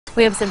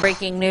We have some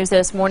breaking news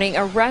this morning.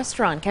 A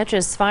restaurant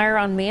catches fire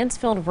on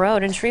Mansfield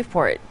Road in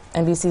Shreveport.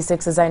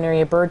 NBC6's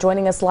Zyneria Burr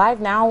joining us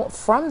live now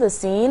from the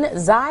scene.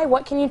 Zy,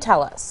 what can you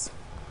tell us?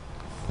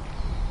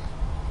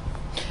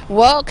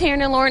 Well,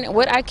 Karen and Lauren,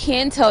 what I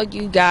can tell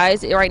you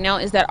guys right now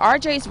is that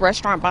RJs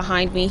Restaurant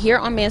behind me here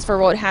on Mansfield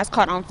Road has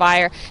caught on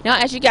fire. Now,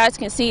 as you guys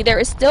can see, there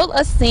is still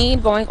a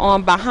scene going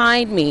on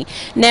behind me.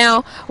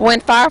 Now,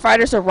 when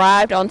firefighters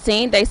arrived on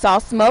scene, they saw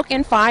smoke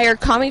and fire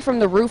coming from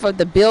the roof of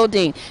the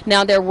building.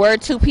 Now, there were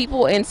 2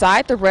 people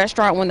inside the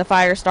restaurant when the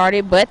fire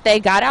started, but they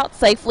got out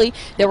safely.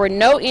 There were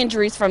no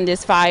injuries from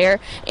this fire.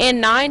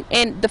 And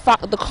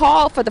the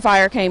call for the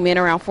fire came in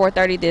around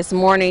 4:30 this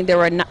morning. There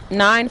were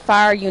 9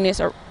 fire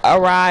units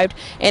arrived,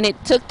 and it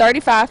took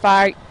 35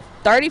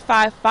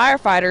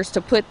 firefighters to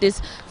put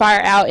this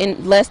fire out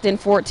in less than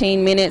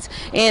 14 minutes.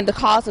 And the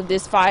cause of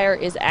this fire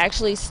is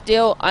actually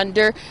still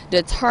under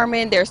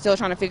determined. They're still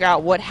trying to figure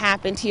out what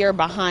happened here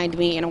behind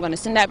me, and I'm going to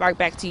send that right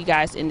back to you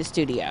guys in the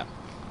studio.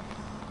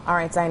 All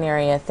right,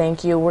 Zyneria,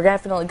 thank you. We're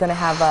definitely going to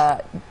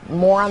have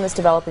more on this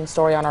developing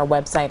story on our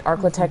website,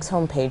 arklatex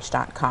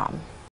homepage.com.